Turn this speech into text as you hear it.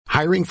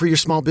Hiring for your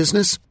small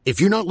business?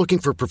 If you're not looking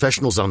for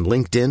professionals on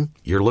LinkedIn,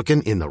 you're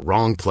looking in the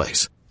wrong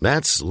place.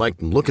 That's like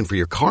looking for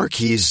your car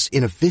keys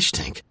in a fish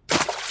tank.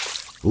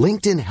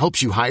 LinkedIn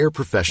helps you hire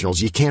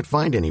professionals you can't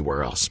find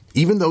anywhere else,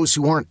 even those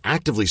who aren't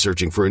actively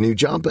searching for a new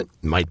job but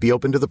might be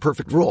open to the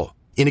perfect role.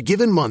 In a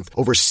given month,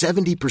 over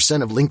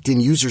 70% of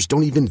LinkedIn users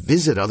don't even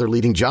visit other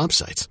leading job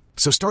sites.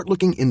 So start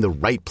looking in the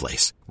right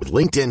place. With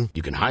LinkedIn,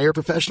 you can hire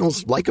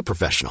professionals like a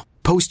professional.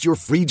 Post your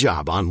free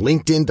job on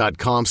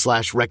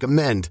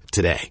linkedin.com/recommend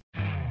today.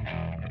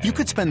 You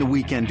could spend the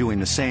weekend doing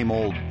the same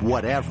old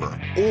whatever,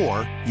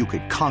 or you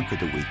could conquer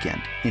the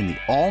weekend in the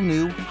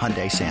all-new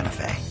Hyundai Santa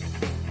Fe.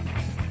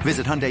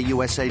 Visit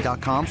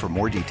HyundaiUSA.com for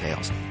more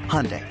details.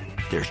 Hyundai,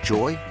 there's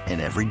joy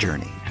in every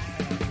journey.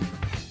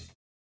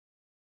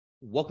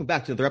 Welcome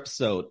back to another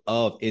episode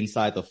of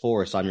Inside the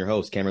Forest. I'm your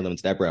host, Cameron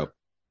Lemons-Debro.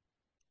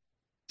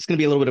 It's going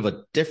to be a little bit of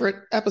a different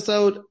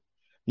episode. I'm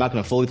not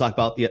going to fully talk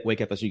about the Wake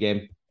FSU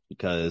game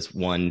because,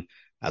 one,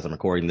 as I'm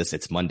recording this,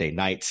 it's Monday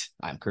night.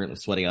 I'm currently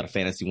sweating out a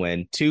fantasy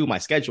win. Two, my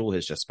schedule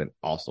has just been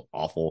also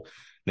awful.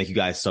 Thank you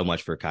guys so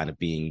much for kind of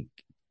being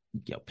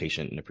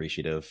patient and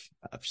appreciative.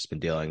 I've just been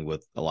dealing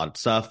with a lot of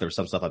stuff. There's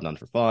some stuff I've done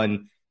for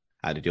fun.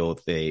 I had to deal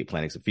with the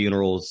planning some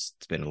funerals.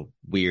 It's been a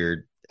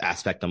weird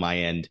aspect on my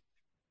end,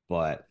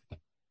 but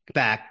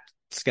back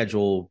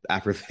schedule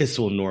after this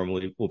will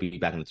be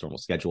back in its normal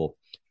schedule.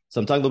 So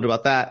I'm talking a little bit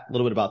about that, a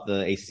little bit about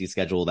the ACC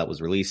schedule that was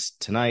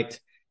released tonight.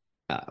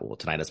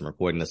 Tonight as I'm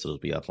recording this, it'll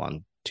be up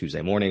on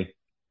Tuesday morning.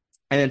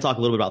 And then talk a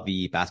little bit about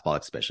the basketball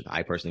exhibition.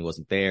 I personally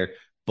wasn't there,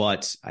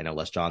 but I know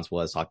Les Johns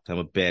was. Talked to him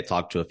a bit,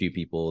 talked to a few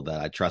people that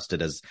I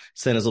trusted as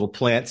sent as little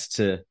plants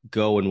to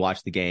go and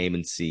watch the game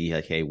and see,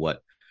 like, hey,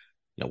 what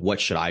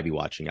should I be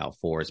watching out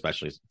for,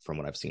 especially from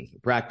what I've seen from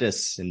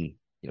practice and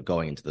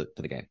going into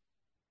the game.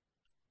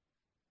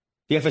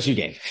 The FSU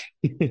game.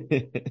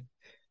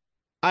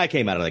 I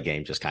came out of the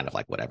game just kind of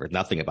like whatever.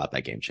 Nothing about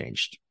that game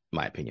changed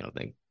my opinion on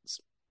things.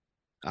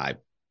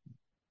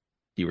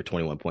 You were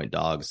 21-point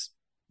dogs,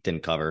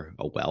 didn't cover.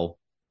 Oh well,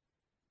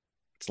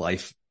 it's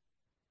life.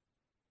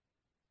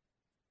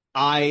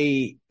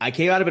 I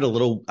came out of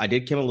it I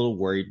did come a little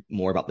worried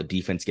more about the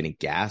defense getting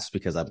gassed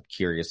because I'm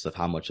curious of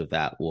how much of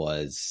that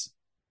was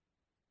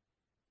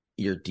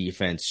your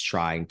defense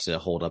trying to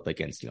hold up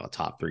against a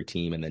top 3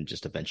 team and then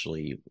just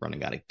eventually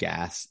running out of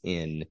gas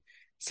in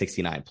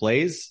 69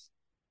 plays.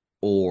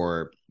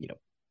 Or,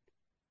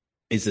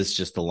 is this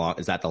just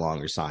is that the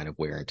longer sign of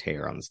wear and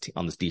tear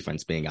on this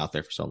defense being out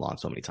there for so long,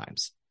 so many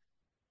times?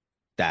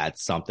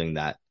 That's something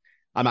that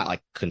I'm not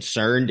like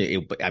concerned.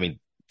 The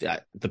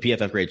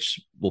PFF grades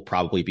will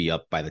probably be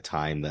up by the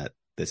time that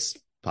this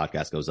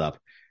podcast goes up.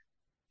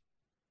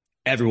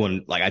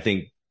 Everyone, I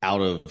think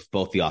out of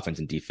both the offense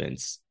and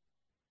defense,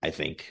 I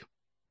think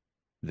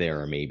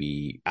there are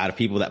maybe out of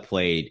people that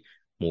played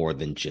more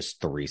than just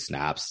 3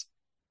 snaps.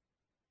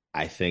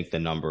 I think the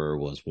number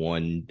was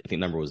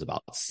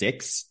about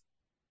 6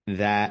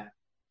 that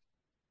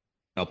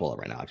I'll pull it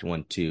right now. Actually,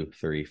 1, 2,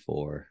 3,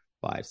 4,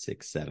 5,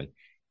 6, 7,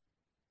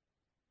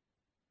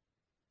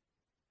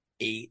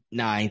 8,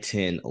 9,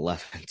 10,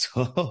 11,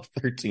 12,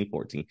 13,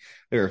 14.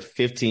 There are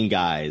 14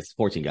 guys.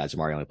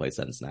 Jamari only played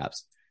 7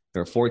 snaps.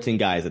 There are 14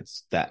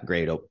 guys that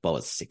grade above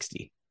a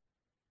 60.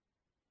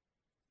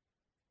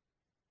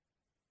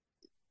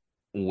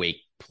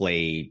 Wake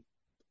played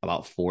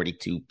about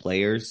 42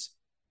 players.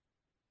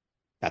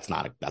 That's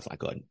not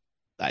good.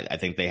 I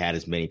think they had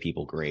as many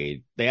people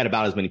grade. They had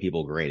about as many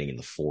people grading in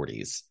the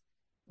 40s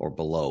or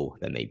below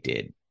than they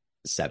did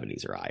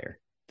 70s or higher.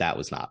 It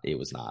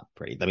was not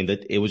pretty. I mean,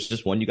 it was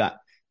just one you got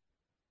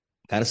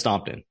kind of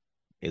stomped in,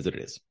 is what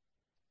it is.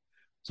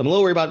 So I'm a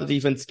little worried about the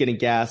defense getting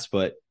gassed,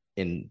 but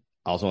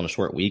also on a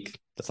short week,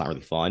 that's not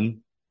really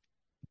fun.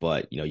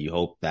 But, you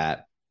hope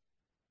that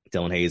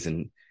Dylan Hayes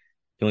he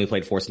only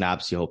played 4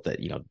 snaps. You hope that,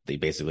 they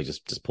basically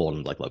just pulled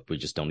him like, look, we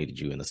just don't need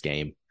you in this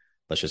game.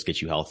 Let's just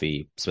get you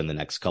healthy, spend the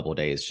next couple of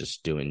days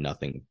just doing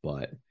nothing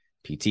but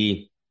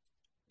PT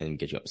and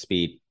get you up to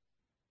speed.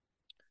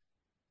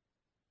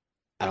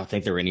 I don't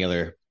think there were any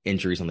other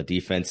injuries on the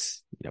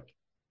defense.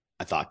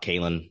 I thought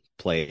Kalen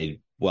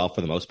played well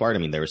for the most part. I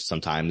mean, there were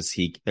sometimes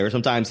he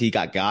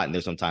got, and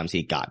there's sometimes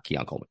he got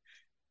Keon Coleman.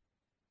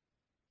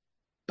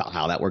 About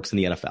how that works in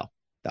the NFL.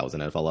 That was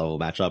an NFL level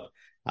matchup.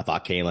 I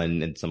thought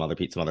Kalen and some other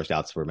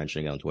scouts were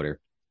mentioning it on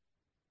Twitter.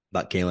 I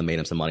thought Kalen made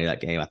him some money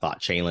that game. I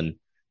thought Jalen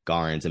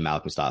Garnes and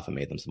Malik Mustafa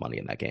made them some money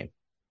in that game.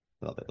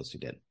 I thought that those two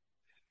did.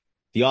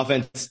 The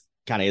offense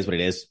kind of is what it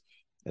is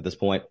at this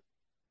point.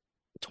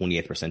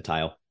 28th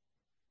percentile.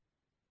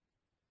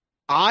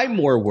 I'm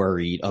more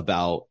worried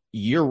about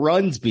your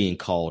runs being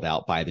called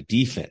out by the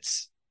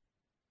defense.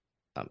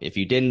 If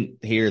you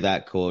didn't hear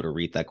that quote or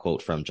read that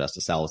quote from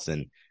Justice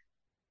Ellison,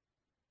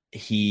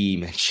 he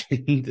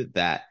mentioned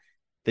that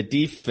the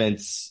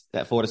defense,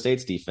 that Florida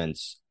State's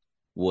defense,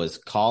 was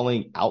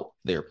calling out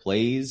their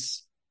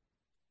plays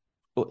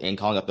and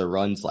calling up their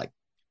runs like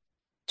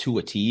to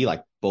a T,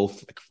 like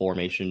both like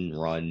formation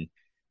run.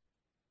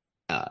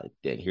 And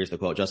here's the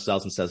quote. Justice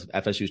Ellison says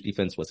FSU's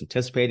defense was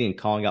anticipating and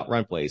calling out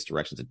run plays,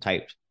 directions, and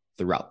typed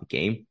throughout the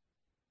game.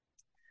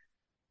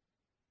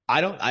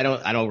 I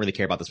don't really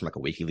care about this from like a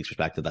WikiLeaks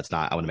perspective. That's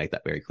not, I want to make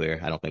that very clear.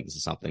 I don't think this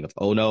is something of,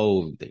 oh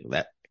no,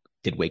 that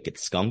did Wake get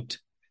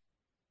skunked?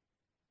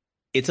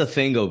 It's a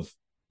thing of,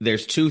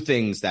 there's two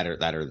things that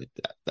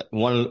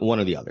one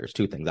or the other.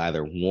 Two things.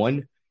 Either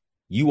one,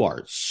 you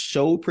are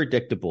so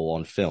predictable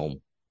on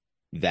film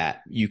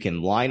that you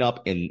can line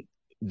up in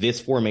this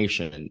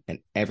formation and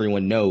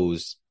everyone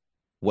knows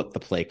what the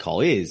play call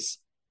is.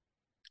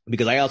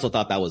 Because I also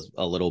thought that was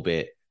a little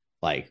bit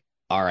like,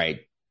 all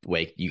right,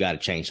 Wake, you got to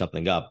change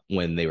something up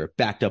when they were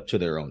backed up to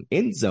their own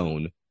end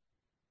zone.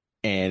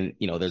 And,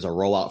 there's a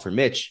rollout for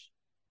Mitch,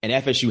 and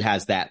FSU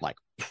has that like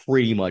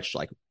pretty much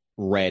like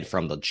read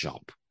from the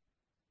jump.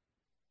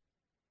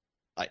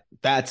 Like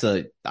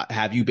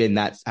have you been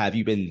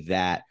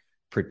that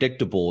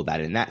predictable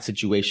that in that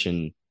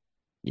situation,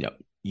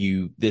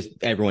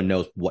 everyone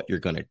knows what you're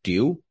going to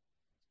do?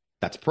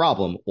 That's a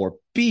problem. Or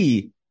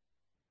B,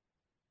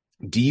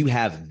 do you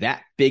have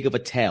that big of a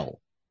tail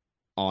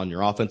on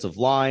your offensive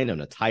line, on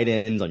the tight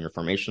ends, on your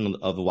formation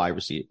of the wide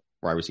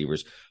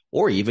receivers,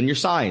 or even your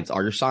signs?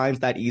 Are your signs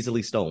that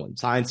easily stolen?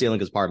 Sign stealing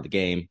is part of the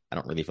game. I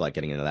don't really feel like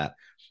getting into that.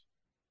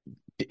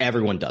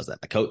 Everyone does that.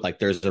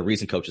 There's a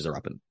reason coaches are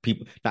up in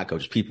people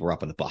are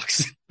up in the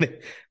box.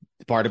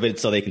 Part of it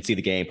so they can see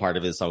the game. Part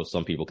of it is so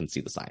some people can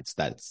see the signs.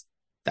 That's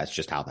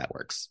just how that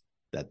works.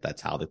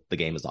 That's how the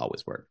game has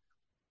always worked.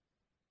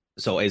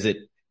 So is it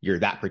you're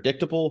that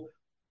predictable,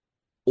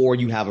 or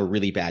you have a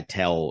really bad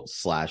tail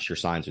 / your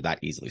signs are that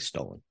easily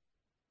stolen?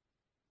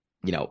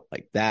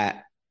 Like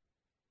that.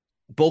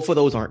 Both of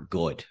those aren't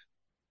good.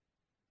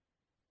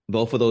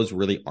 Both of those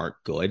really aren't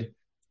good.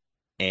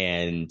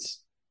 And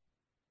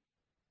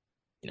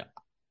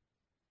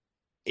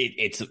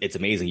it's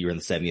amazing you're in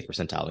the 70th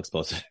percentile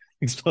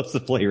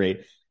explosive play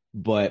rate.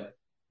 But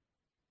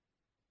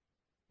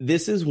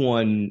this is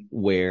one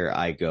where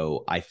I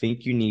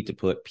think you need to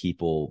put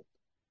people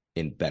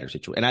in better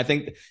situations. And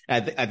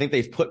I think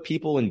they've put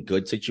people in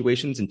good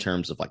situations in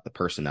terms of like the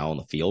personnel on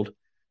the field.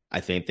 I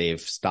think they've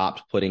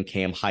stopped putting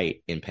Cam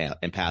Height in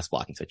pass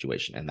blocking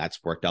situation, and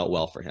that's worked out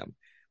well for him.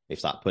 They've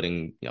stopped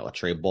putting, a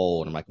Trey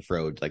Bowl and a Michael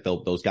Frode. Like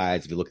those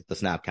guys, if you look at the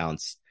snap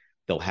counts,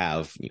 they'll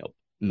have,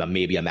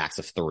 maybe a max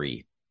of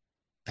 3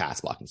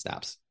 pass blocking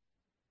snaps.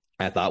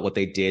 I thought what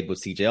they did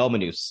with CJ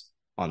Elmanus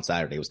on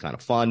Saturday was kind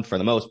of fun for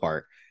the most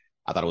part.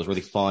 I thought it was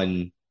really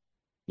fun,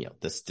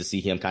 to see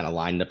him kind of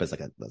lined up as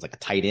like a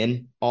tight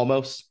end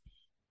almost.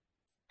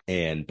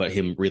 But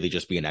him really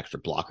just be an extra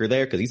blocker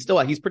there, because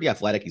he's pretty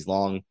athletic. He's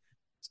long.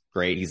 It's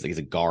great. He's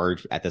a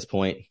guard at this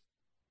point.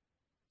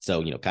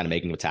 So, kind of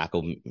making him a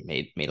tackle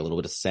made a little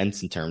bit of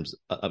sense in terms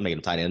of making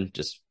him tight end.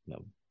 Just,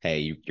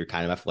 hey, you're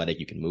kind of athletic.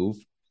 You can move.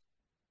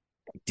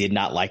 Did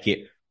not like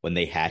it when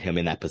they had him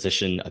in that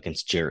position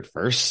against Jared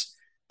Verse.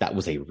 I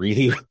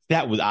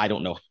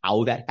don't know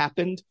how that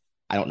happened.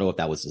 I don't know if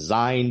that was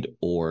designed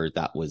or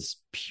that was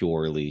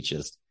purely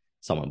just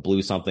someone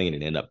blew something and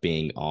it ended up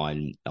being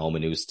on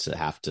Elmanus to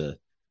have to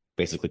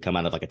basically come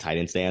out of like a tight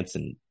end stance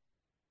and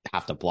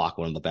have to block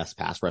one of the best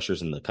pass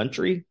rushers in the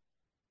country.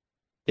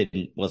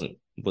 It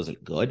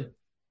wasn't good.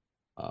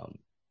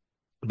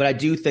 But I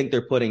do think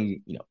they're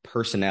putting,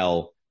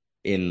 personnel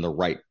in the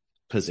right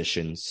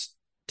positions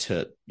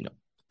to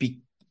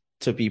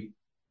be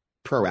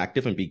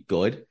proactive and be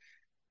good.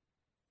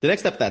 The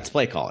next step, that's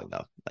play calling,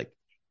 though. Like,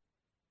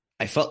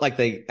 I felt like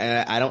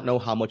I don't know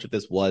how much of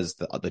this was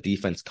the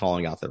defense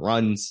calling out the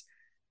runs.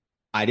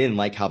 I didn't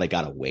like how they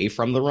got away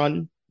from the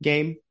run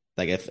game.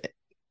 Like, if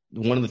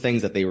one of the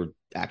things that they were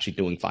actually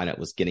doing fine at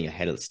was getting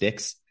ahead of the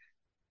sticks,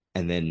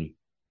 and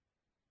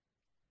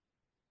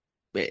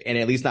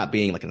at least not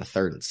being like in the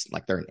third and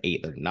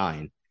 8, 3rd and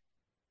 9.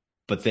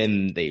 But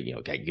then they,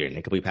 get an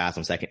incomplete pass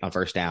on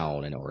first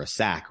down or a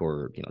sack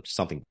or, just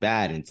something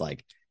bad. And it's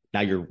like,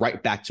 now you're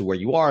right back to where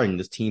you are. And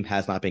this team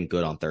has not been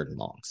good on 3rd and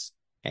longs.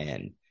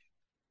 And,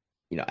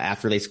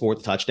 after they scored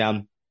the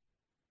touchdown,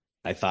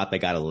 I thought they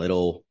got a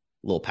little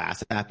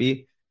pass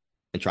happy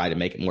and tried to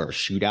make it more of a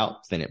shootout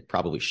than it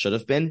probably should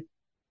have been.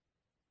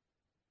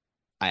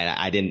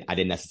 I didn't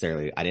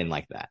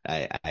like that.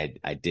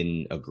 I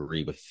didn't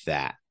agree with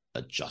that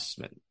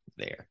adjustment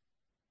there.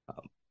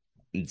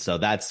 And so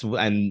the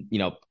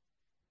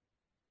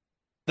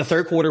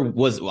third quarter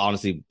was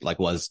honestly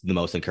was the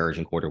most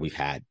encouraging quarter we've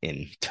had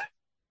that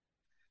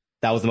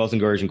was the most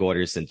encouraging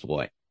quarter since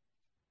what?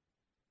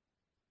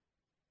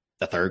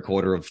 The third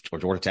quarter of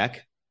Georgia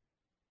Tech.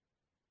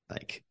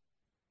 Like,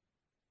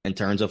 in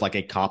terms of like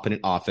a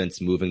competent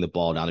offense moving the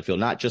ball down the field,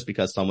 not just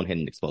because someone hit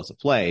an explosive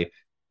play,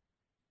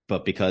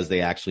 but because they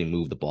actually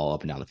moved the ball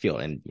up and down the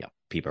field. And,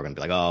 people are going to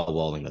be like, oh,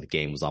 well, the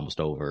game was almost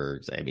over.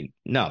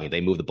 No,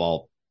 they moved the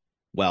ball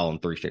well in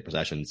 3 straight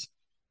possessions.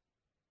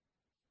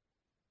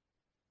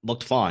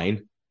 Looked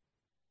fine.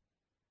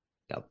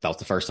 That was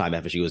the first time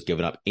FSU was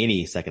giving up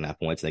any second half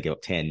points. They gave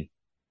up 10.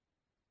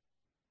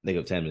 They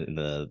gave up 10 in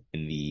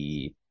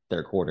the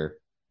third quarter.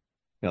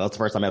 That's the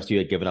first time FSU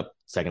had given up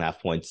second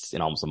half points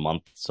in almost a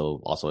month. So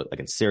also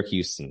against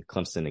Syracuse and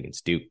Clemson,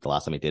 against Duke. The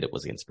last time they did it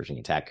was against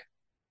Virginia Tech,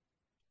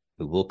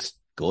 who looks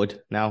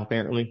good now,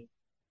 apparently.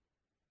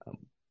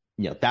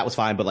 that was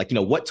fine. But like,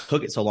 what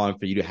took it so long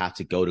for you to have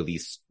to go to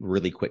these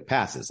really quick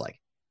passes?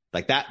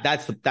 Like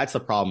that's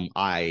the problem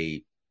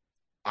I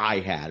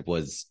had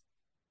was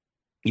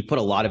you put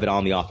a lot of it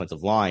on the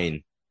offensive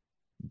line,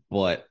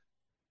 but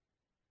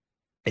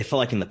it felt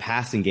like in the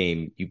passing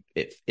game,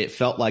 it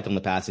felt like in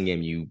the passing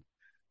game, you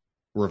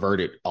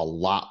reverted a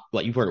lot,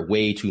 like you reverted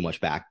way too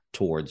much back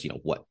towards,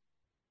 what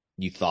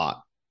you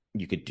thought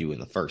you could do in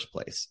the first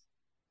place.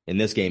 In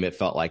this game, it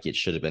felt like it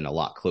should have been a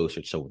lot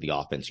closer to the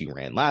offense you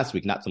ran last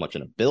week, not so much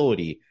an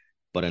ability,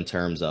 but in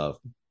terms of,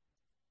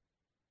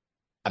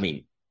 I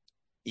mean,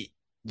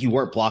 you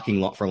weren't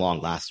blocking for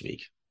long last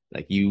week.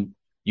 Like you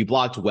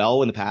blocked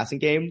well in the passing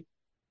game,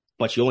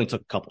 but you only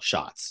took a couple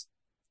shots.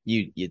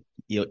 You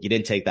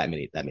didn't take that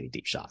many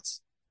deep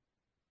shots.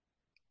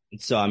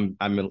 So I'm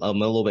a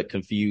little bit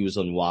confused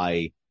on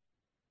why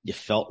you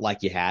felt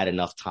like you had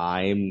enough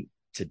time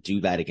to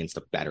do that against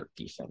a better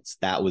defense.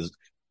 That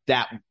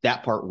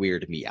part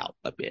weirded me out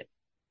a bit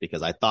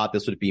because I thought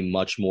this would be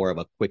much more of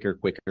a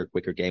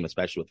quicker game,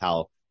 especially with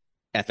how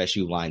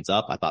FSU lines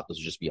up. I thought this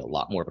would just be a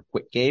lot more of a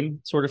quick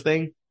game sort of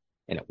thing,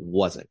 and it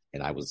wasn't.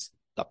 And I was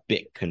a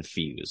bit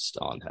confused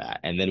on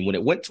that. And then when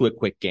it went to a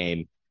quick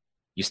game,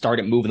 you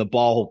started moving the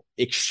ball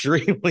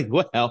extremely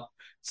well.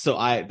 So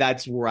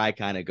that's where I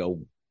kind of go,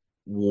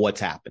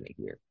 what's happening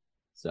here?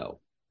 So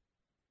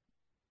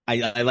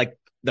I like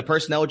the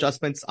personnel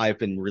adjustments. I've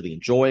been really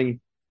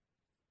enjoying.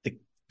 The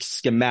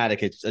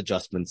schematic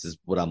adjustments is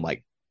what I'm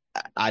like,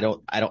 I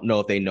don't know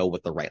if they know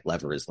what the right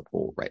lever is to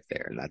pull right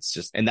there. And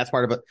that's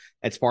part of it.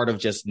 It's part of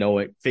just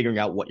figuring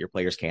out what your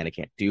players can and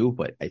can't do.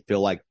 But I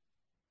feel like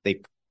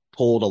they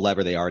pulled a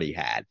lever they already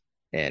had,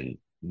 and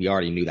we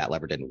already knew that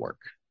lever didn't work.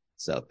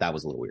 So that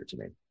was a little weird to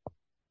me.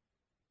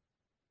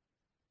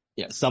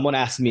 Yeah, someone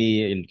asked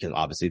me, and because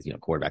obviously,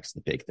 quarterback's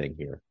the big thing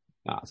here.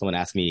 Someone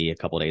asked me a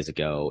couple of days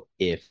ago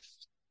if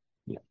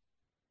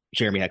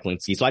Jeremy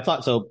Hecklinski. So I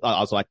thought so.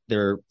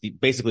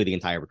 Basically the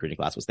entire recruiting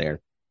class was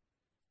there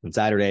on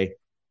Saturday.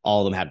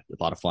 All of them had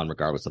a lot of fun,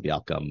 regardless of the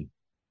outcome.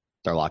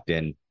 They're locked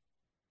in.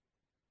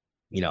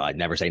 I'd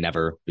never say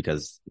never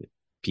because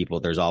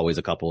there's always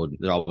a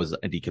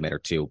decommit or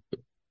two.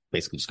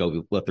 Basically, just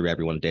go look through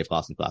everyone in Dave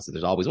Clawson classes.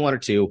 There's always one or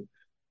two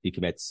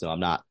decommits. So I'm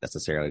not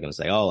necessarily going to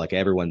say, oh, like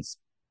everyone's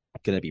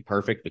going to be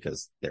perfect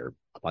because they're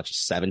a bunch of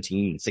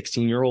 17 and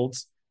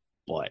 16-year-olds.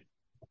 But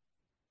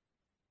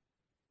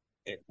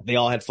they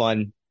all had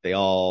fun.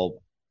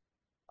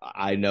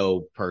 I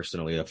know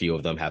personally, a few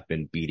of them have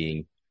been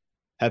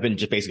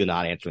just basically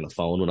not answering the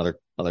phone when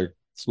other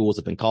schools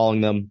have been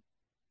calling them.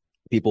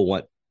 People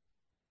want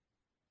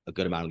a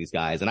good amount of these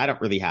guys. And I don't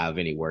really have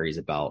any worries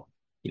about,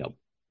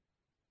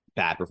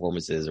 bad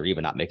performances or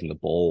even not making the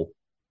bowl,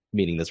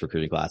 meaning this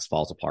recruiting class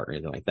falls apart or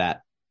anything like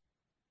that.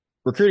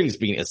 Recruiting is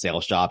being a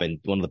sales job, and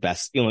one of the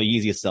best, the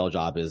easiest sell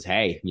job is,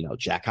 hey,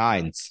 Jack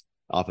Hines,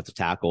 offensive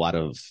tackle out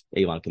of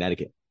Avon,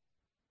 Connecticut.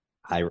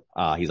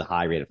 He's a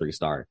high rated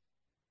 3-star.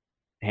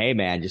 Hey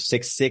man, you're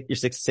 6'6", you're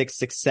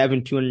 6'6",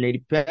 6'7", 280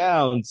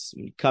 pounds.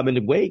 When you come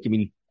into Wake, I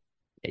mean,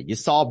 you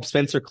saw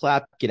Spencer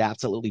Clapp get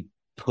absolutely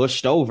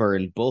pushed over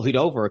and bullied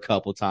over a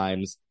couple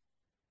times.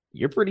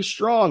 You're pretty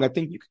strong. I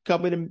think you could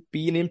come in and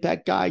be an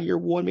impact guy year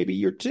 1, maybe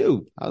year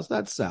 2. How's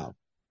that sound?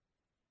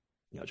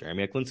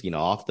 Jeremy Hecklinski,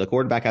 off the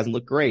quarterback hasn't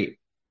looked great.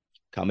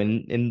 Come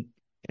in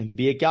and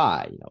be a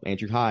guy.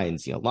 Andrew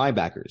Hines,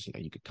 linebackers.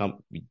 You could come.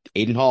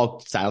 Aiden Hall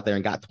sat out there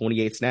and got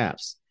 28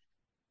 snaps.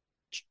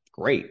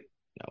 Great.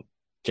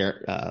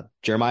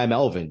 Jeremiah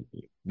Melvin.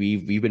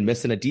 We've been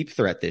missing a deep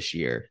threat this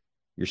year.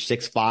 You're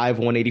 6'5",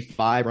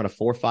 185, run a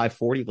 4.5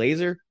 40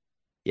 laser.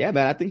 Yeah,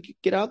 man, I think you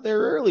get out there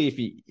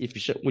early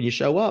when you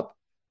show up.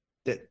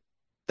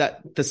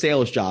 That the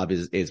sales job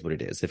is what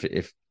it is.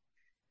 If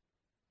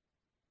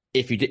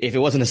it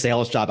wasn't a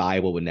sales job,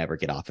 Iowa would never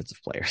get offensive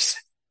players.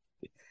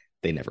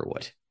 They never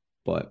would.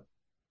 But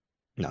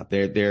no,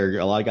 there are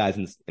a lot of guys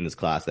in this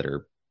class that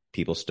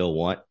people still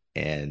want,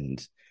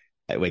 and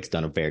Wake's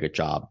done a very good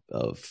job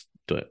of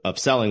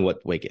selling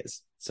what Wake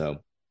is.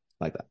 So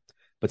like that.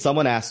 But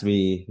someone asked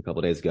me a couple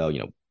of days ago,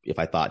 if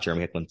I thought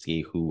Jeremy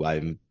Hecklinski, who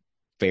I'm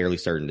fairly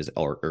certain is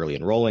early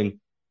enrolling,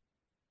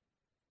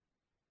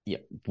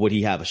 would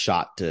he have a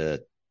shot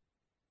to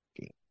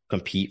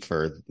compete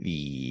for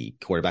the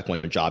quarterback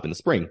 1 job in the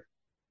spring?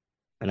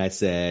 And I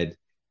said,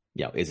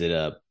 will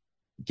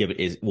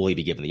he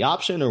be given the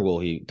option,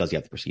 or does he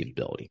have the perceived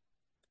ability?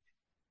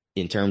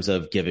 In terms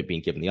of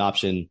being given the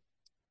option,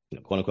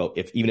 quote unquote,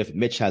 even if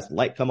Mitch has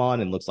light come on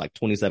and looks like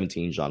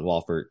 2017 John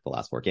Walford the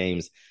last 4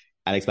 games,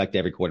 I'd expect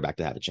every quarterback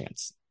to have a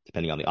chance.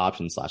 Depending on the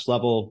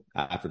option/level,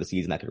 after the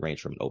season, that could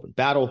range from an open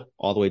battle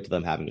all the way to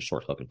them having a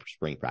short hook in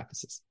spring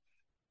practices.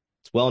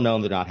 It's well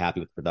known they're not happy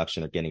with the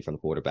production they're getting from the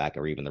quarterback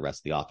or even the rest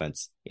of the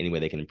offense. Any way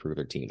they can improve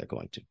their team, they're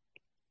going to.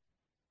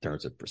 In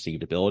terms of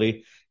perceived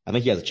ability, I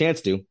think he has a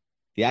chance to.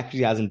 He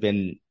actually hasn't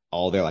been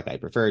all there like I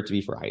prefer it to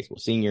be for a high school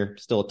senior.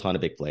 Still a ton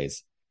of big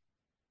plays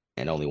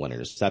and only 1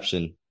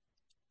 interception.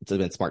 It's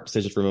been a smart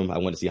decision from him. I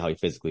want to see how he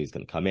physically is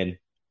going to come in.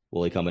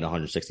 Will he come in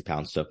 160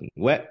 pounds soaking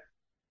wet?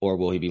 Or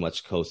will he be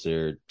much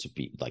closer to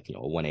be like,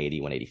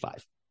 180,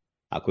 185?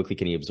 How quickly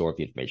can he absorb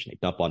the information they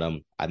dump on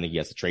him? I think he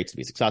has the traits to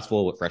be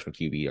successful. With freshman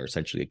QB are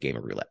essentially a game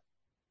of roulette.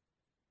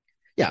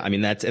 Yeah, I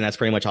mean that's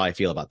pretty much how I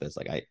feel about this.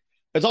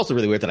 It's also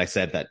really weird that I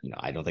said that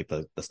I don't think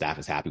the staff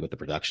is happy with the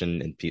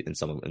production, and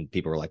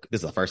people were like,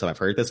 "This is the first time I've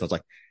heard this." And I was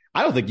like,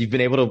 I don't think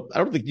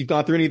you've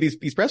gone through any of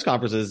these press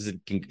conferences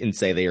and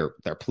say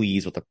they're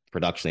pleased with the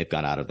production they've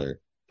got out of their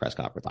press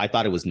conference. I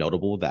thought it was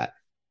notable that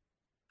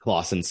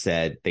Clawson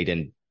said they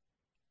didn't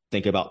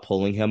think about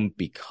pulling him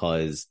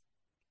because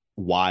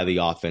why the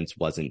offense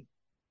wasn't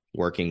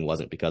working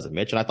wasn't because of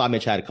Mitch. And I thought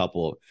Mitch had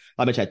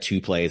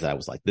two plays that I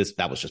was like,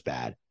 that was just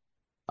bad.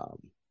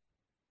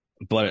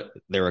 But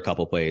there were a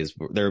couple plays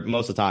there.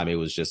 Most of the time it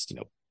was just, you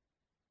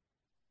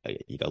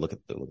got to look at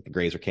the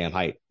grades for Cam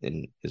Height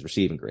and his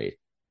receiving grade.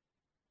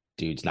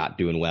 Dude's not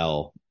doing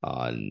well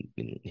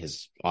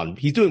he's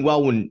doing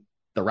well when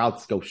the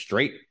routes go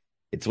straight.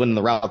 It's when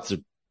the routes are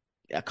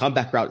a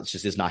comeback route. It's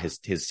just is not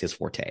his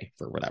forte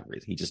for whatever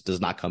reason. He just does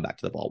not come back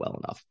to the ball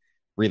well enough.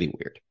 Really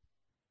weird.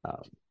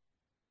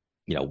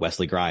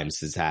 Wesley Grimes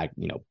has had,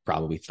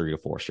 probably 3 or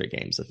 4 straight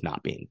games of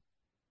not being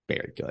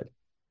very good,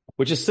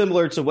 which is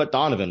similar to what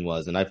Donovan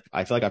was. And I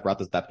feel like I brought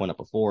that point up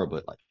before,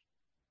 but like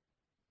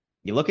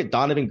you look at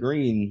Donovan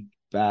Green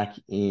back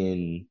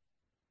in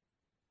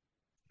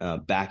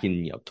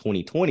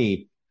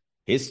 2020,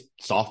 his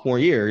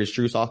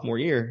true sophomore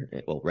year,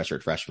 well,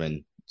 redshirt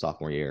freshman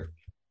sophomore year.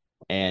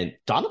 And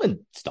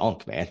Donovan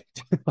stunk, man.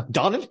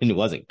 Donovan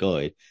wasn't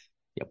good.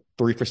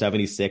 3 for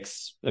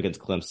 76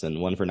 against Clemson,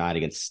 1 for 9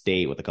 against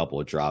State with a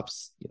couple of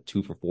drops,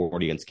 2 for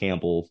 40 against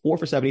Campbell, 4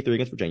 for 73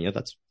 against Virginia.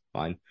 That's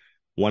fine.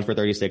 1 for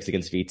 36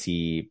 against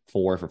VT,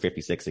 4 for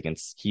 56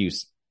 against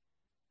Hughes.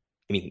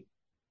 I mean,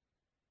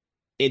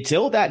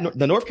 until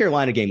the North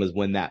Carolina game was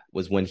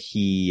when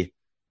he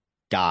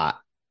got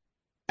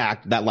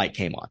that light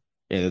came on.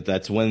 And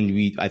that's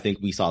when I think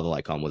we saw the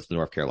light come was the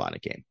North Carolina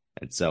game.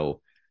 And so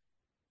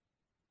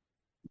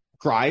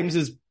Grimes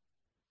is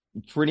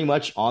pretty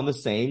much on the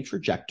same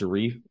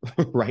trajectory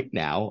right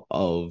now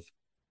of,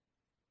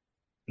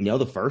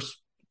 the first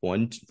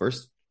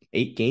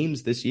 8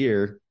 games this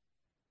year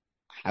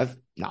have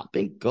not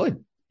been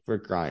good for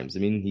Grimes. I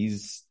mean,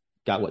 he's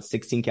got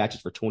 16 catches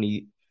for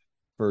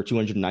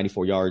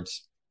 294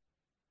 yards.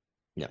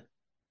 Yeah.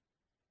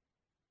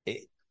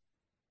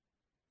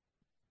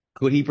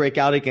 Could he break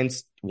out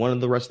against one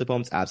of the rest of the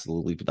opponents?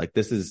 Absolutely. But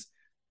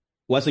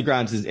Wesley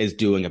Grimes is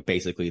doing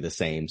basically the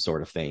same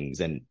sort of things.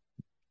 And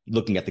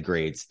looking at the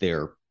grades,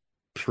 they're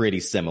pretty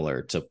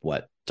similar to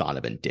what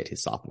Donovan did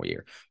his sophomore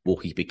year. Will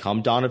he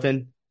become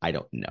Donovan? I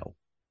don't know.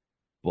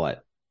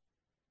 But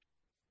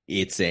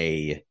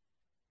and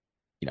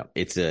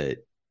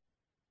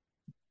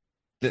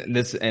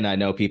I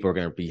know people are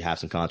going to have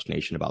some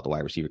consternation about the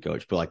wide receiver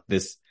coach, but like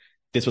this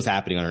was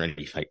happening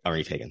underneath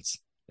Higgins.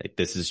 Like,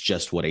 this is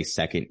just what a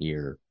second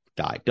year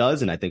guy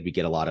does. And I think we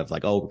get a lot of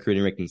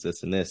recruiting rankings,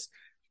 this and this.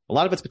 A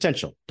lot of it's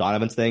potential.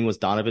 Donovan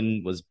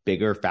was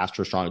bigger,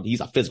 faster, stronger.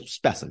 He's a physical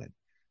specimen.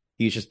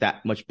 He's just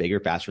that much bigger,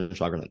 faster, and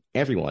stronger than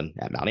everyone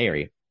at Mount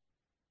Airy.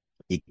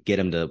 You get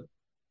him to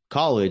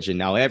college, and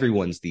now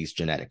everyone's these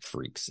genetic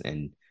freaks.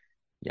 And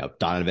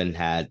Donovan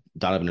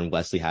and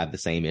Wesley have the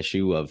same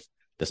issue of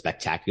the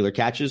spectacular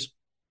catches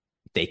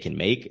they can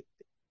make.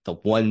 The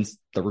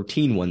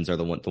routine ones are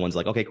the ones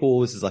like, okay,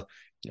 cool. This is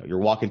you're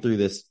walking through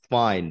this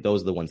fine.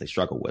 Those are the ones they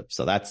struggle with.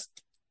 So that's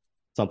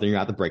something you're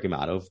going to have to break them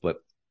out of. But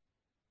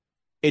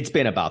they've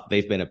been about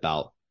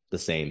the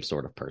same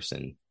sort of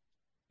person,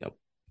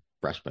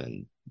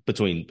 freshman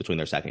between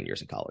their second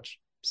years in college.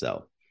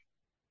 So,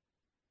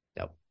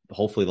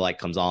 hopefully the light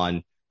comes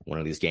on one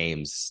of these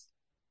games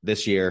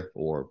this year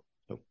or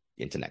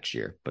into next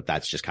year. But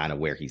that's just kind of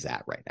where he's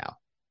at right now.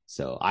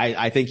 So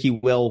I think he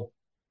will,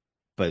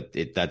 but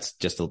that's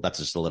just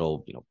a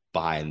little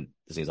behind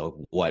the scenes of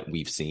what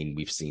we've seen.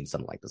 We've seen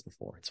something like this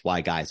before. It's why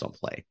guys don't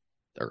play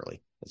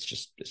early. It's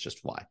just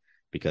why,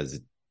 because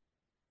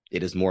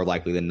it is more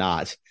likely than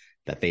not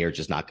that they are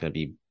just not going to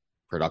be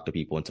productive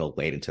people until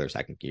late into their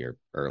second year,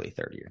 early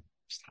third year.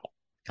 Just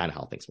kind of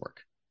how things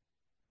work.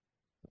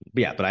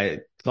 But yeah, but I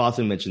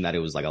also mentioned that it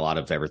was a lot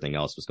of everything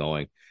else was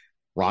going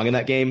wrong in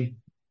that game.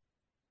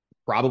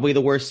 Probably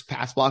the worst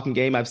pass blocking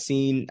game I've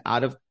seen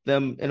out of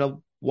them in a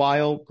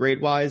while,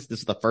 grade wise. This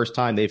is the first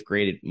time they've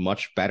graded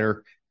much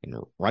better in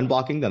run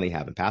blocking than they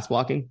have in pass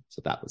blocking.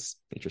 So that was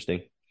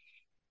interesting.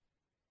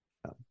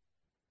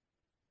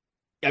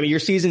 I mean, your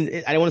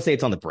season, I don't want to say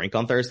it's on the brink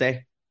on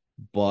Thursday,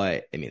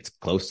 but I mean, it's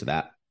close to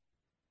that.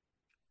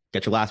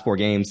 Get your last 4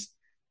 games.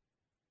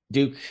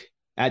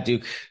 At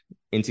Duke,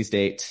 NC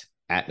State,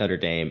 at Notre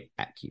Dame,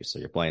 at Q. So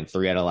you're playing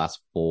 3 out of the last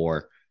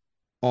 4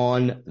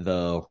 on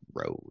the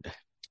road.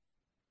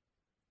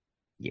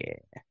 Yeah.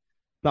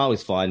 Not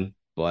always fun,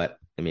 but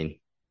I mean,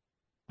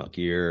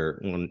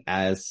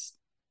 as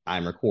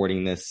I'm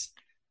recording this,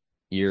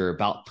 you're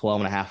about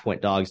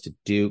 12.5-point dogs to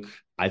Duke.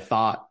 I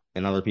thought,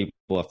 and other people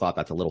have thought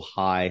that's a little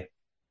high.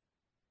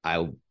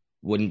 I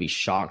wouldn't be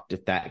shocked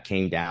if that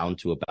came down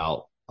to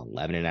about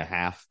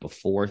 11.5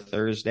 before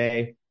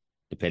Thursday.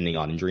 depending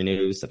on injury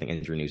news. I think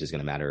injury news is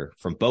going to matter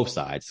from both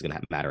sides. It's going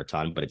to matter a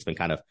ton, but it's been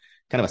kind of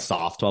a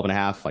soft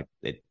 12.5. Like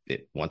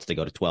it wants to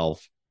go to 12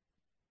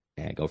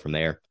 and go from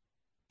there.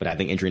 But I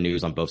think injury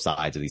news on both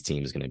sides of these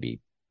teams is going to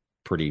be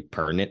pretty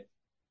pertinent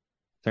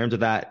in terms of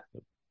that.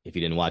 If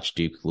you didn't watch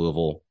Duke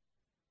Louisville,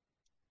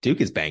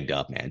 Duke is banged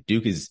up, man.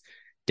 Duke is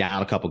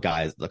down a couple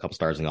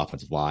stars in the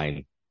offensive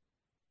line.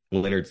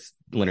 Leonard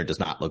does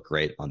not look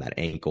great on that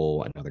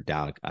ankle. Another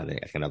down, I think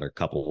another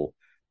couple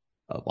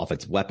of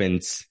offensive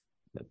weapons.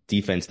 The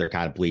defense, they're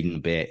kind of bleeding a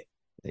bit.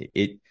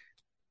 It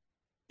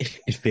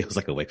feels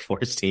like a Wake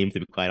Forest team, to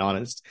be quite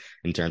honest,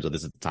 in terms of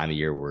this is the time of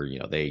year where,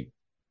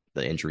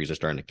 the injuries are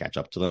starting to catch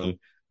up to them.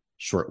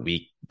 Short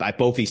week.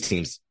 Both these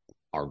teams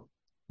are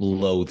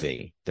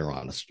loathing they're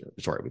on a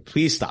short week.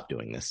 Please stop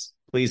doing this.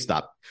 Please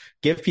stop.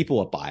 Give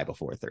people a bye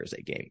before a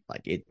Thursday game.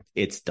 Like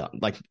it's done.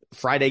 Like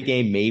Friday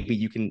game, maybe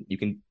you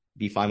can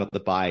be fine with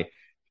the bye.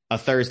 A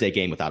Thursday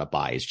game without a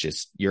bye is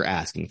just you're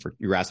asking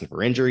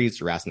for injuries,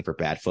 you're asking for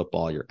bad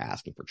football, you're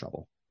asking for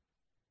trouble.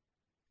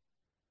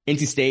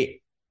 NC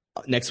State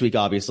next week,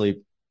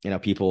 obviously,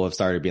 people have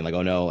started being like,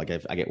 oh no, like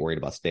I get worried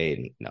about State,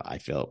 and I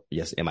feel,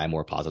 yes, am I a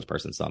more positive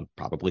person? Some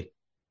probably,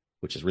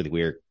 which is really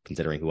weird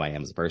considering who I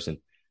am as a person.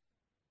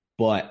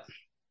 But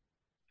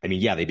I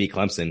mean, yeah, they beat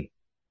Clemson.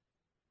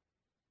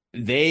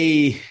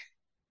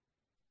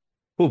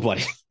 Oh,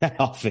 buddy, that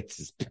offense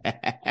is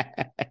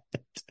bad.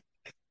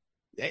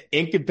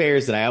 In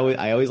comparison,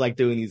 I always like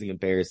doing these in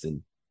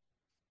comparison.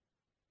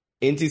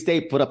 NC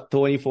State put up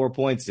 24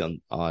 points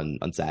on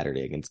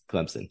Saturday against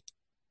Clemson.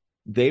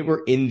 They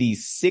were in the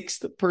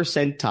 6th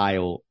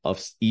percentile of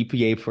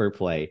EPA per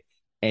play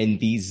and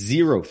the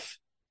 0th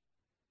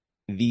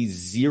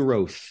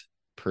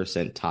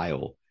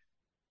percentile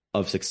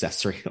of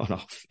success rate on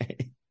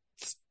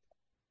offense.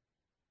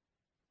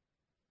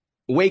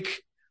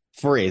 Wake,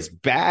 for as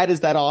bad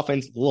as that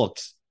offense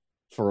looked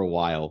for a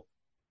while,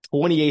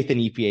 28th in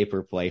EPA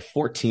per play,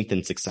 14th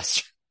in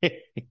success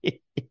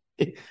rate.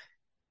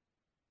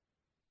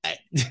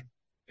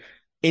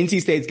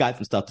 NC State's got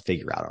some stuff to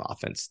figure out on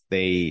offense.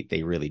 They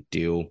really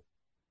do.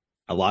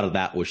 A lot of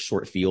that was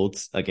short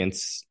fields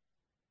against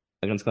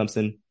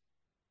Clemson.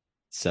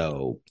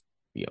 So,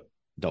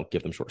 don't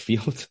give them short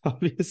fields,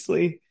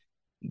 obviously.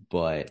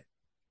 But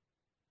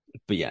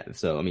yeah,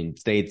 so I mean,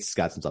 State's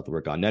got some stuff to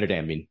work on. Notre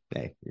Dame, I mean,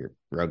 hey, your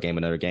road game,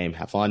 another game,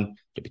 have fun.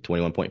 Could be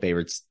 21-point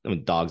favorites. I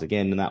mean, dogs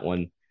again in that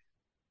one.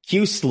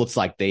 Cuse looks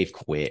like they've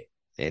quit,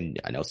 and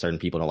I know certain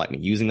people don't like me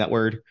using that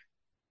word.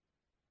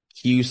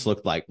 Cuse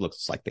looks like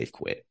they've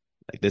quit.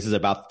 Like this is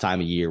about the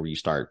time of year where you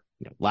start.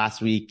 Last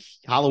week,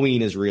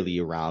 Halloween is really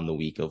around the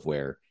week of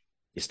where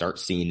you start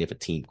seeing if a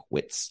team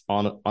quits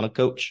on a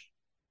coach,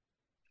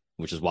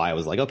 which is why I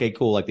was like, okay,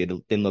 cool. Like they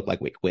didn't look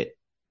like we quit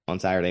on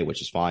Saturday,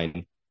 which is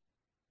fine.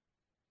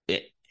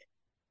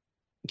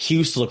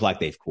 Cuse look like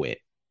they've quit.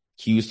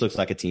 Cuse looks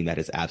like a team that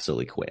has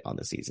absolutely quit on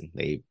the season.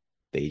 They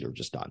are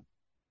just done.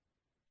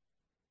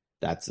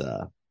 That's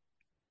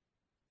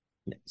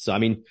so I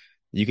mean,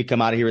 you could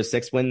come out of here with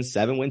 6 wins,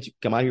 7 wins. You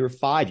could come out here with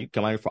 5. You could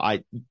come out here for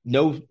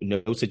no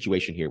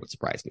situation here would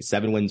surprise me.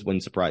 7 wins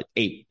wouldn't surprise.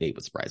 8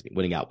 would surprise me.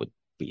 Winning out would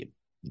be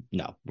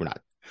no. We're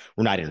not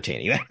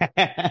entertaining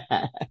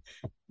that.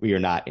 We are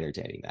not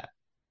entertaining that.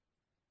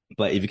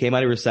 But if you came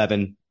out here with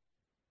 7,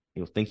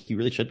 you'll think you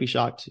really should be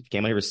shocked. If you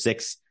came out here with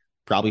 6,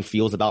 probably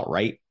feels about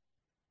right,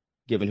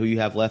 given who you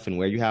have left and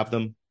where you have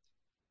them.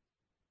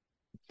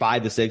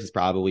 5 to 6 is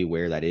probably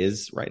where that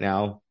is right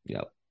now.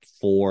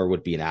 4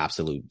 would be an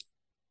absolute.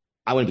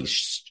 I wouldn't be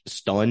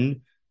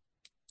stunned.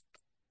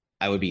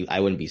 I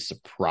wouldn't be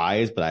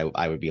surprised, but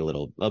I would be a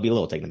little. I'll be a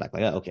little taken aback.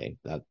 Like, okay,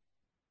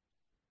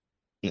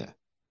 yeah.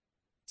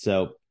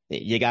 So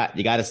you got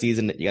a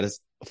season. You got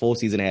a full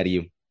season ahead of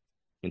you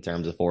in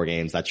terms of 4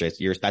 games. That's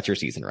your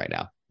season right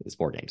now. It's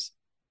 4 games.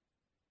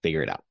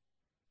 Figure it out.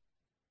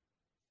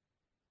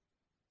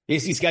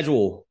 ACC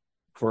schedule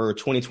for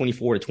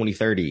 2024 to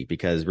 2030,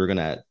 because we're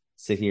gonna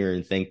sit here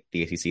and think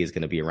the ACC is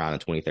going to be around in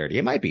 2030.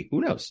 It might be.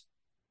 Who knows?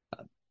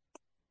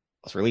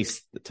 Let's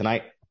release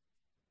tonight.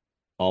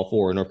 All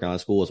 4 North Carolina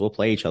schools will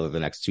play each other the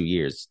next 2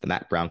 years. The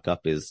Mack Brown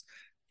Cup is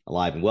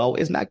alive and well.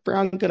 Is Mack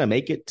Brown going to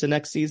make it to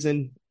next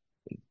season?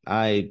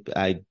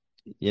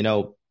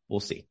 We'll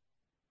see.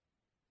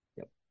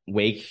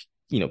 Wake,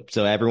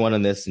 so everyone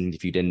on this, and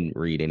if you didn't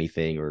read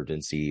anything or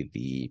didn't see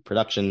the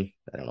production,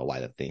 I don't know why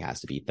that thing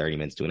has to be 30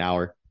 minutes to an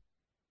hour.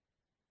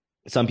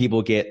 Some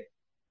people get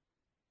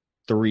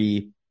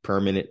 3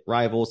 permanent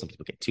rivals. Some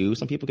people get 2.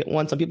 Some people get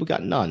 1. Some people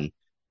got none.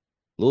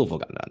 Louisville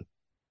got none.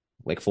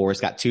 Wake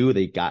Forest got 2.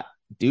 They got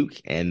Duke,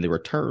 and the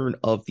return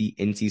of the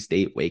NC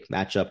State Wake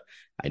matchup.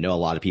 I know a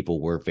lot of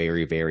people were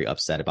very, very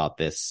upset about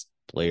this.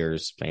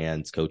 Players,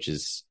 fans,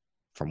 coaches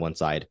from one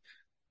side.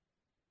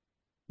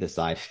 This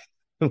side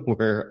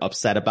were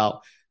upset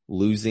about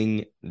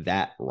losing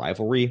that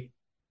rivalry.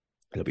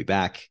 It'll be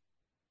back.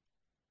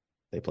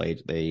 I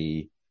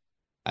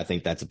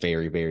think that's a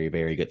very, very,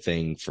 very good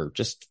thing for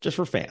just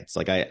for fans.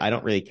 Like I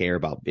don't really care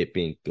about it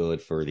being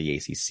good for the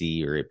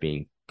ACC or it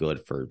being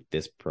good for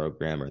this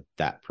program or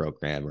that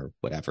program or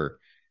whatever.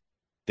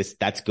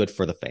 that's good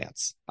for the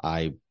fans.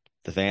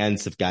 The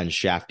fans have gotten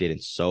shafted in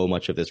so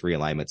much of this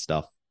realignment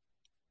stuff.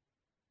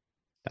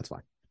 That's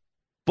fine.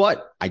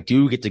 But I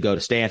do get to go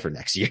to Stanford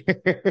next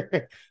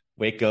year.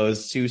 Wake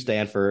goes to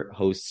Stanford,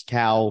 hosts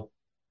Cal.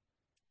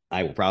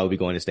 I will probably be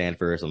going to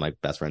Stanford. Some of my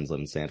best friends live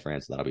in San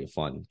Fran, so that'll be a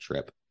fun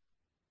trip.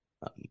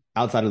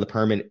 Outside of the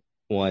permanent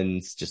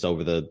ones, just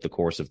over the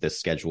course of this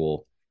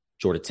schedule,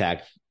 Georgia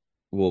Tech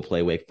will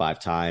play Wake 5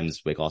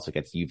 times. Wake also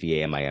gets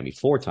UVA and Miami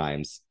 4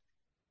 times.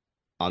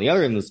 On the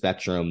other end of the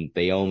spectrum,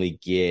 they only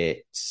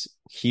get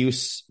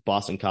Hughes,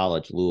 Boston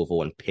College,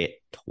 Louisville, and Pitt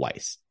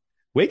twice.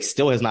 Wake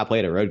still has not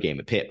played a road game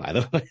at Pitt, by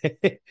the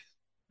way.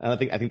 I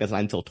think that's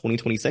not until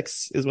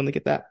 2026 is when they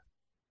get that.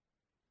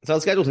 So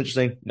the schedule's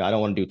interesting. No, I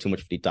don't want to do too much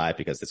of a deep dive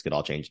because this could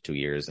all change in 2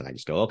 years, and I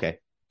just go, okay,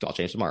 it's all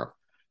change tomorrow.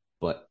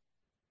 But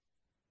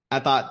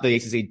I thought the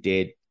ACC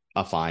did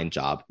a fine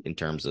job in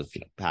terms of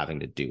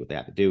having to do what they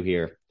have to do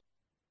here.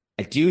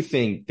 I do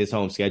think this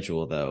home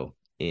schedule, though,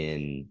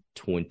 in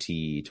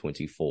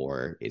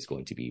 2024 is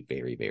going to be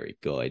very, very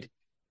good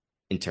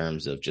in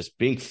terms of just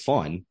being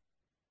fun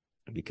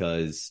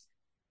because,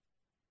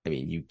 I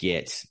mean, you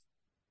get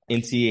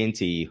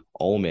NC,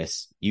 Ole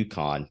Miss,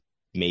 UConn,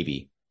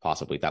 maybe,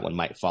 possibly. That one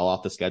might fall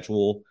off the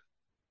schedule.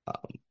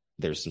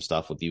 There's some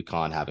stuff with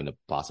UConn having to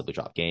possibly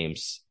drop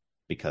games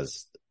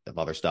because of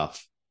other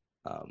stuff.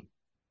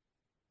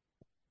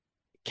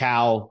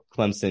 Cal,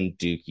 Clemson,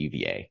 Duke,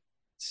 UVA.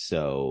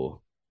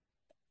 So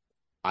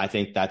I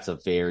think that's a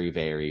very,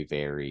 very,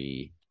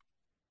 very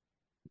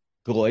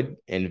good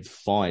and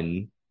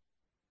fun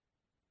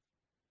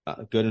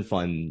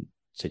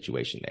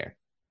situation there.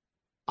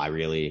 I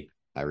really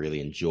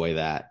enjoy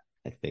that.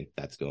 I think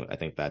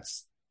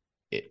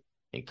it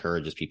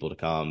encourages people to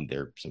come.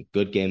 There are some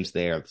good games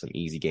there, some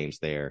easy games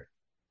there.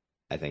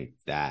 I think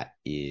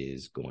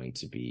that's going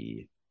to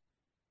be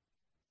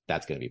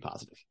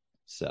positive.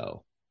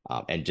 So,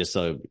 and just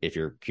so if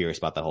you're curious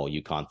about the whole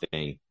UConn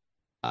thing,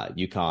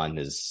 UConn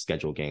has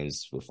scheduled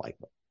games with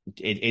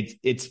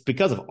it's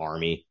because of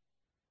Army.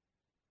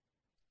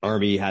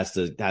 Army has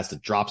to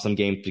drop some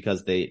games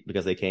because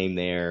they came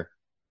there.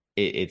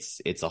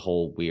 It's a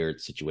whole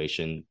weird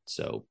situation.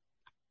 So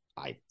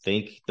I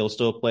think they'll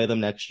still play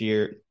them next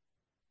year.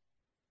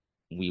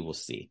 We will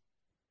see.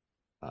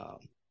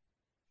 But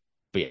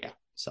yeah,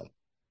 so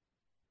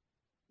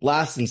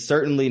last and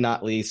certainly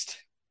not least,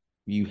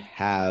 you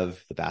have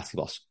the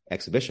basketball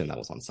exhibition that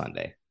was on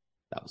Sunday.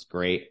 That was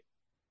great.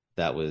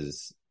 That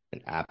was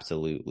an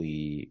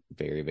absolutely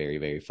very, very,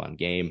 very fun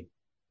game.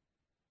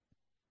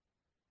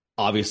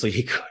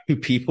 Obviously,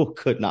 people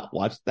could not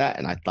watch that,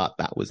 and I thought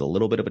that was a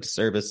little bit of a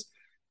disservice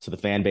to the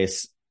fan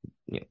base.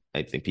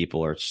 I think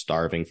people are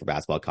starving for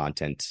basketball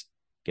content,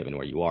 given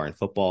where you are in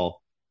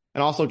football,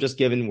 and also just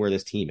given where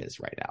this team is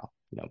right now.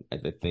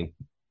 I think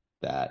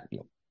that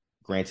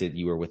granted,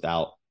 you were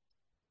without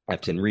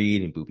Efton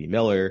Reed and Boobie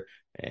Miller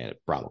and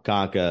Bramo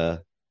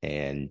Kanka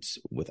and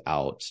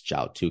without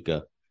Jao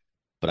Tuka,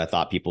 but I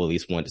thought people at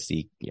least wanted to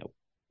see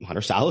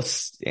Hunter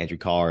Salas, Andrew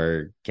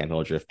Carr, Cam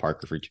Hildreth,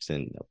 Parker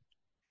Fredrickson,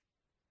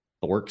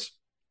 the works.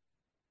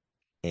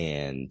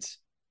 And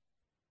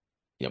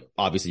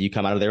obviously you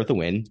come out of there with a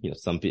win.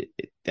 Some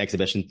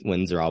exhibition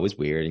wins are always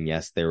weird, and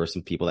yes, there were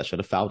some people that should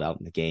have fouled out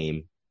in the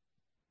game.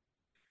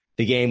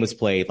 The game was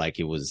played like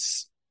it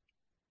was,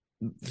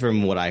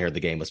 from what I heard, the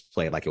game was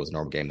played like it was a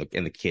normal game,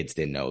 and the kids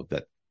didn't know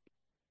that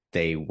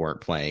they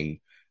weren't playing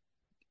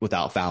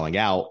without fouling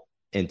out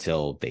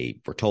until they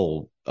were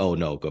told, oh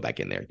no, go back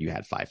in there, you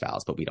had 5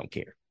 fouls, but we don't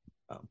care.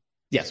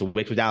 So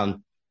Wake was down a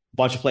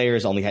bunch of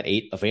players, only had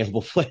 8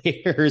 available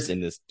players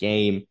in this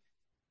game.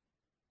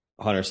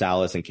 Hunter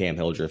Salas and Cam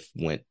Hildreth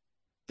went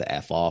the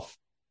F off.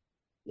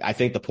 I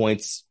think the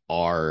points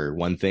are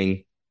one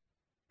thing.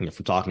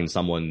 From talking to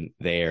someone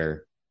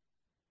there,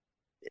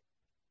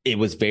 it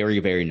was very,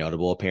 very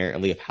notable,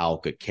 apparently, of how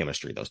good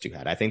chemistry those two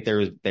had. I think there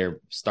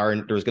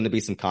was going to be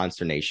some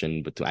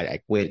consternation, but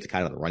I went to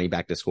kind of the running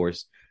back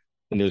discourse,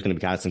 and there's going to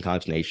be kind of some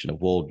consternation of,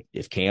 well,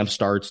 if Cam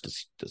starts,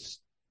 does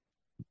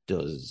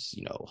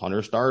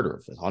Hunter start,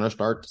 or if Hunter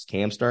starts, does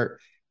Cam start?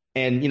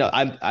 And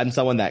I'm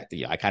someone that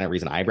I kind of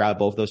raise an eyebrow at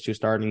both those two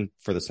starting,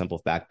 for the simple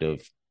fact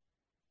of,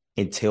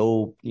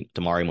 until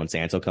Damari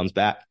Monsanto comes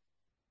back,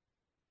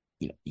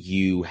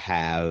 you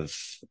have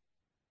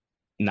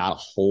not a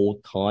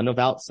whole ton of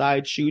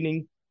outside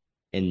shooting.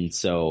 And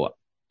so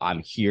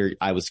I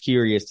was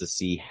curious to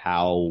see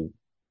how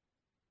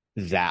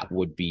that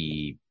would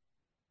play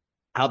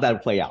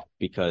out,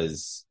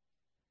 because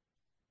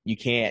you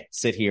can't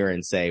sit here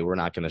and say we're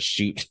not going to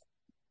shoot.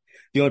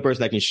 The only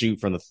person that can shoot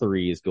from the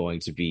 3 is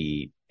going to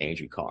be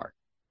Andrew Carr.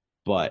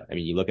 But I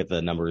mean, you look at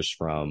the numbers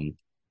from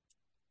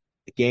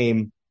the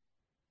game.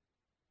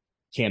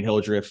 Cam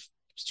Hildreth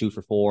was 2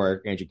 for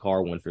 4. Andrew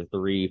Carr 1 for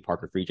 3.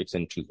 Parker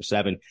Fredrickson 2 for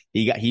 7.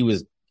 You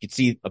could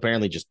see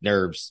apparently just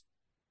nerves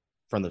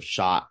from the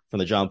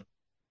jump,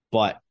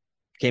 but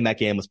came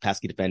back in, was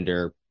pesky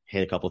defender,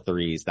 hit a couple of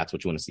threes. That's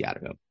what you want to see out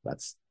of him.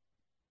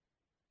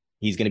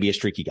 He's going to be a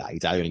streaky guy.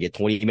 He's either going to get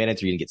 20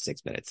 minutes or you're going to get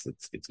 6 minutes.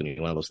 It's going to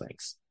be one of those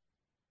things.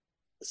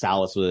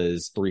 Salas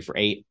was 3 for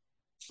 8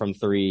 from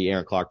 3.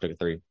 Aaron Clark took a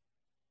 3.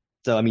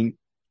 So, I mean,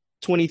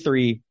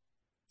 23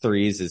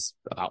 threes is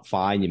about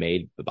fine. You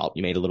made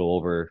a little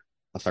over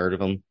a third of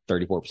them,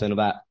 34% of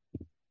that.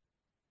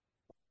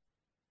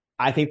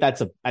 I think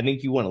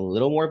you want a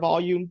little more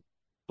volume,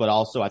 but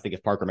also I think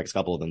if Parker makes a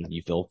couple of them,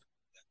 you feel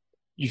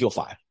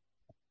fine.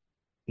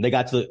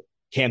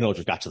 Cam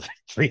Hilgers got to the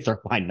free throw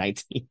line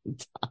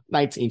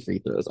 19 free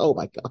throws. Oh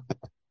my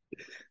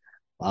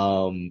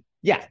God.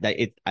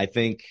 I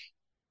think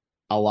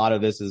a lot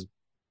of this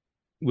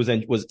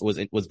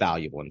was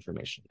valuable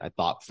information. I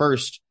thought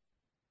first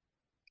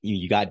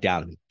you got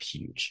down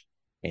huge,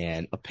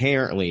 and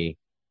apparently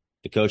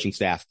the coaching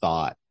staff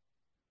thought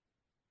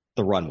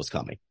the run was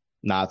coming.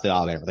 Not that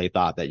Alabama. They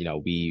thought that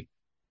we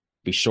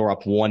shore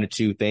up 1 to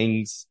 2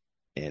 things,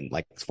 and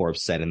like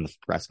Forbes said in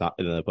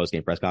the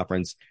post-game press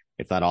conference,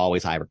 it's not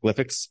always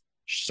hieroglyphics.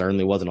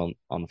 Certainly wasn't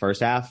on the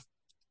first half.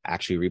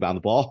 Actually rebound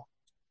the ball.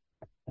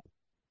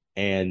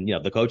 And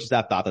the coaching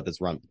staff thought the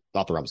run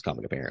was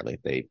coming. Apparently,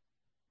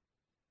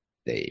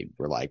 they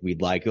were like,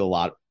 we'd like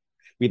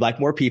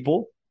more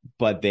people,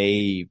 but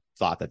they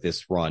thought that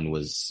this run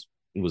was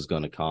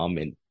going to come,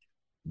 and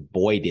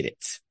boy, did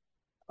it.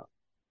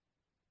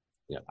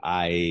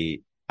 I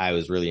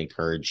was really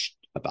encouraged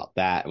about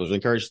that. I was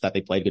encouraged that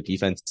they played good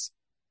defense.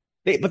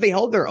 But they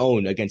held their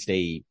own against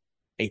a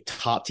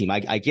top team.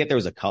 I get there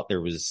was I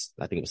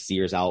think it was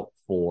Sears out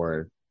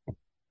for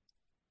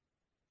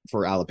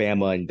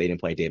Alabama, and they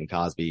didn't play David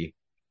Cosby.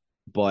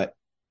 But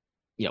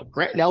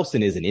Grant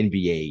Nelson is an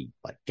NBA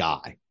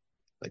guy.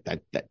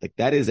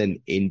 That is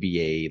an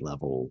NBA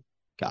level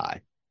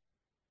guy.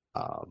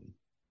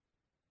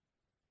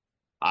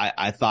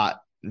 I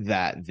thought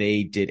that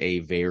they did a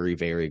very,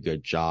 very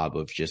good job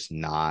of just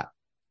not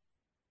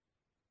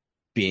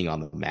being on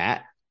the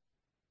mat,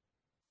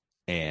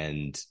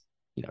 and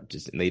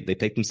they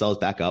picked themselves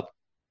back up,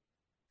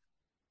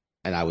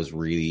 and I was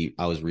really,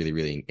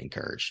 really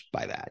encouraged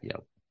by that.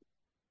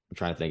 I'm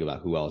trying to think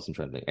about who else. I'm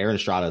trying to think. Aaron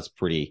Estrada is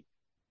pretty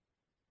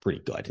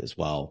good as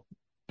well,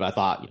 but I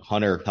thought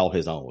Hunter held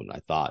his own. I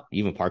thought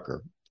even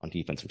Parker on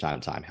defense from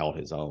time to time held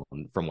his own.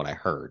 From what I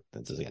heard,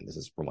 this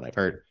is from what I've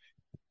heard.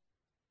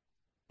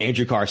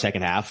 Andrew Carr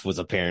second half was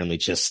apparently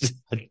just,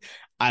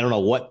 I don't know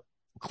what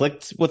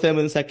clicked with him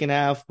in the second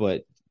half,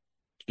 but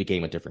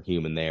became a different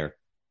human there.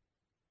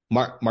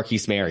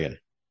 Marquise Marion,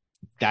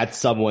 that's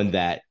someone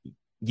that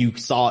you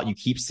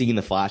keep seeing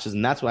the flashes,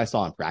 and that's what I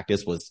saw in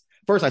practice. Was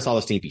first I saw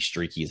this team be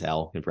streaky as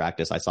hell in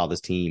practice. I saw this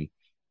team,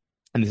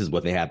 and this is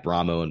what they had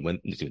Bramo, and when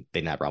they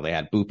didn't have Bramo, they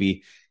had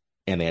Boopy,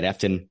 and they had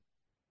Efton.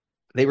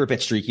 They were a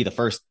bit streaky. The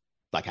first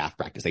half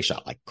practice, they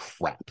shot like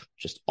crap,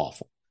 just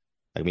awful.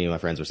 Like me and my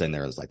friends were sitting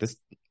there, I was like, this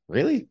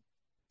really?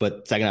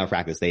 But second half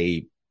practice,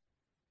 they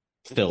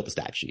filled the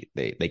stat sheet.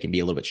 They can be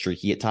a little bit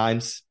streaky at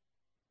times.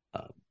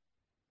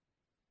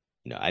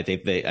 I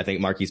think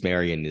Marquise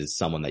Marion is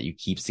someone that you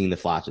keep seeing the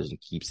flashes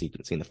and keep seeing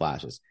the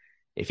flashes.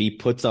 If he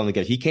puts on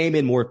he came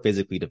in more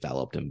physically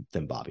developed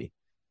than Bobby,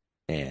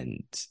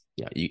 and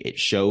it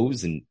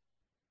shows. And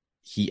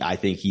I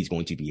think he's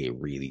going to be a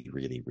really,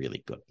 really,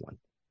 really good one.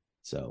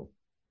 So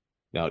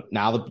now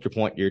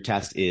your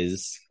test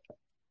is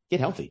get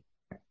healthy.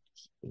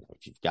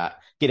 You've got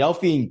get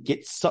healthy and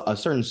get a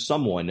certain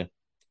someone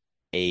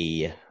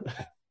a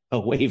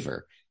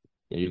waiver.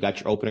 You've got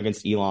your opener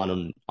against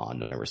Elon on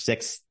November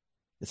 6th.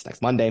 It's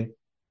next Monday,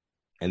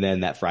 and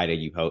then that Friday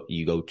you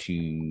go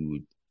to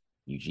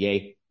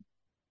UGA.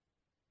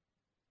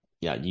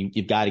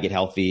 You've got to get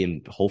healthy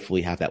and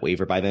hopefully have that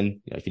waiver by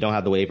then. If you don't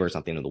have the waiver, it's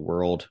not the end of the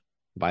world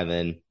by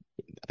then.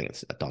 I think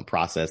it's a done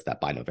process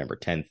that by November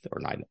 10th or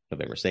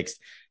November 6th,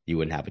 you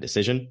wouldn't have a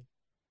decision.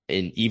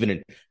 And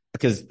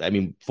because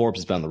Forbes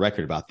has been on the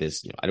record about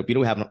this. We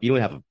don't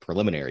have a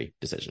preliminary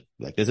decision.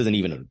 This isn't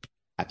even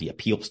at the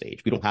appeal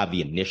stage. We don't have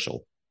the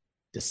initial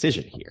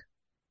decision here.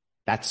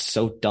 That's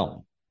so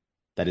dumb.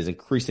 That is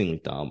increasingly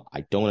dumb.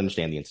 I don't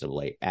understand the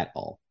NCAA at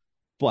all.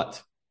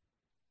 But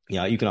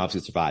you can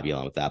obviously survive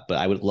Elon with that. But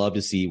I would love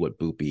to see what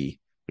Boopy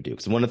would do.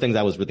 Because one of the things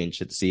I was really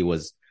interested to see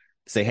was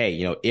say,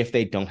 hey, if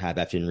they don't have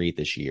Efton Reed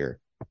this year,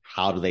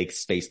 how do they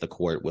space the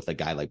court with a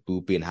guy like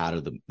Boopy, and how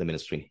do the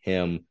minutes between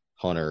him,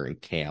 Hunter,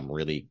 and Cam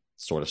really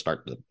sort of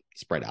start to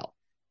spread out?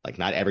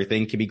 Not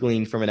everything can be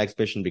gleaned from an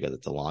exhibition because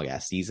it's a long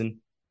ass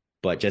season,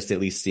 but just at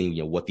least seeing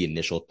what the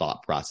initial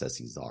thought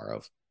processes are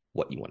of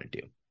what you want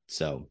to do.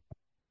 So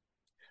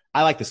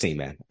I like the team,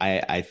 man.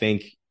 I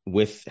think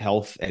with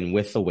health and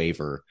with the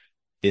waiver,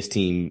 this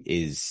team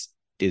is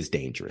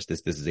dangerous.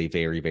 This is a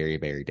very, very,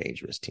 very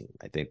dangerous team.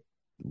 I think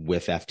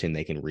with Efton,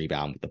 they can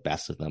rebound with the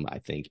best of them. I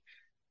think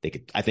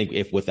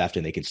if with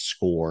Efton, they can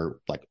score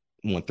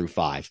 1 through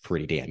 5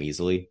 pretty damn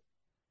easily.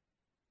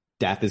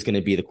 Depth is going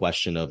to be the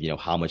question of,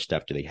 how much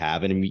depth do they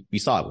have? And we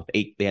saw it with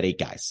 8, they had 8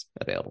 guys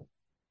available.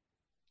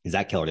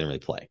 Zach Keller didn't really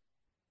play.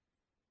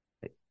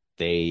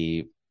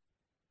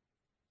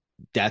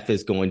 Depth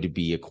is going to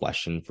be a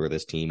question for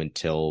this team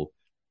until,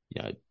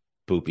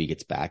 Boopy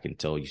gets back,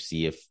 until you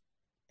see if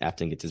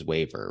Efton gets his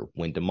waiver,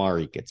 when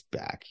Damari gets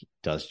back,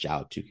 does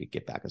Jao Tuka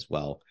get back as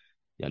well?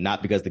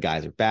 not because the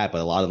guys are bad,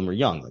 but a lot of them are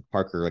young. Like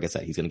Parker, like I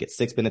said, he's going to get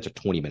 6 minutes or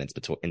 20 minutes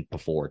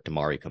before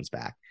Damari comes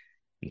back.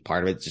 And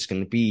part of it's just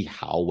going to be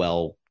how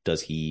well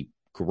does he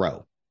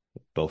grow,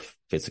 both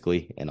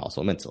physically and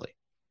also mentally.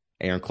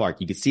 Aaron Clark,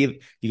 you could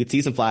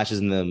see some flashes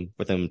in them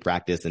with him in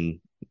practice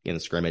and in the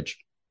scrimmage.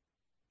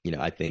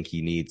 I think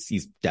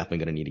he's definitely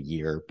going to need a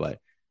year, but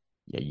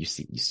you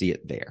see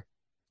it there.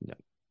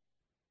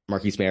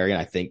 Marquise Marion,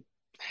 I think,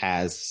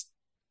 has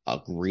a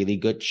really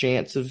good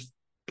chance of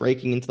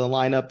breaking into the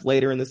lineup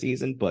later in the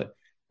season, but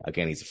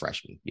again, he's a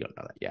freshman. You don't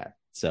know that yet.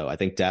 So I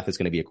think depth is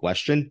going to be a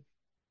question,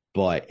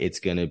 but it's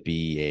going to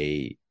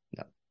be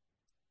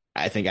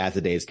I think as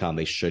the days come,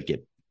 they should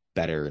get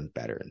better and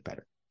better and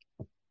better.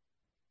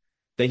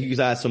 Thank you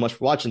guys so much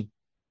for watching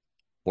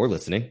or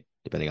listening,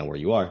 depending on where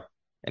you are.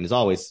 And as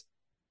always,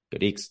 go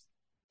Deeks.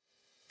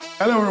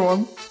 Hello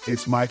everyone,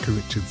 it's Micah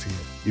Richards here.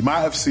 You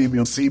might have seen me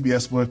on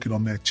CBS working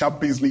on their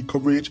Champions League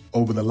coverage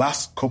over the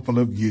last couple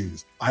of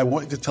years. I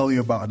wanted to tell you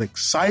about an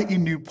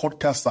exciting new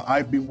podcast that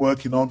I've been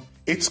working on.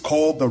 It's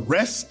called The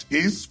Rest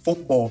is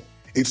Football.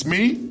 It's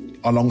me,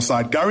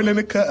 alongside Gary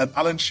Lineker and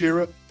Alan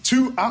Shearer,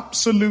 two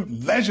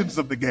absolute legends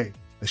of the game.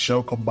 The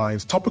show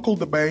combines topical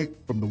debate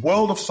from the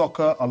world of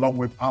soccer along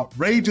with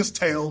outrageous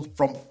tales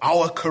from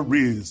our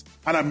careers.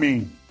 And I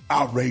mean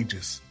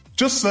outrageous.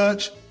 Just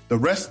search The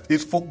Rest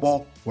is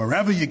Football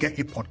wherever you get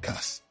your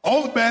podcasts.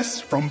 All the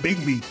best from Big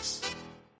Meats.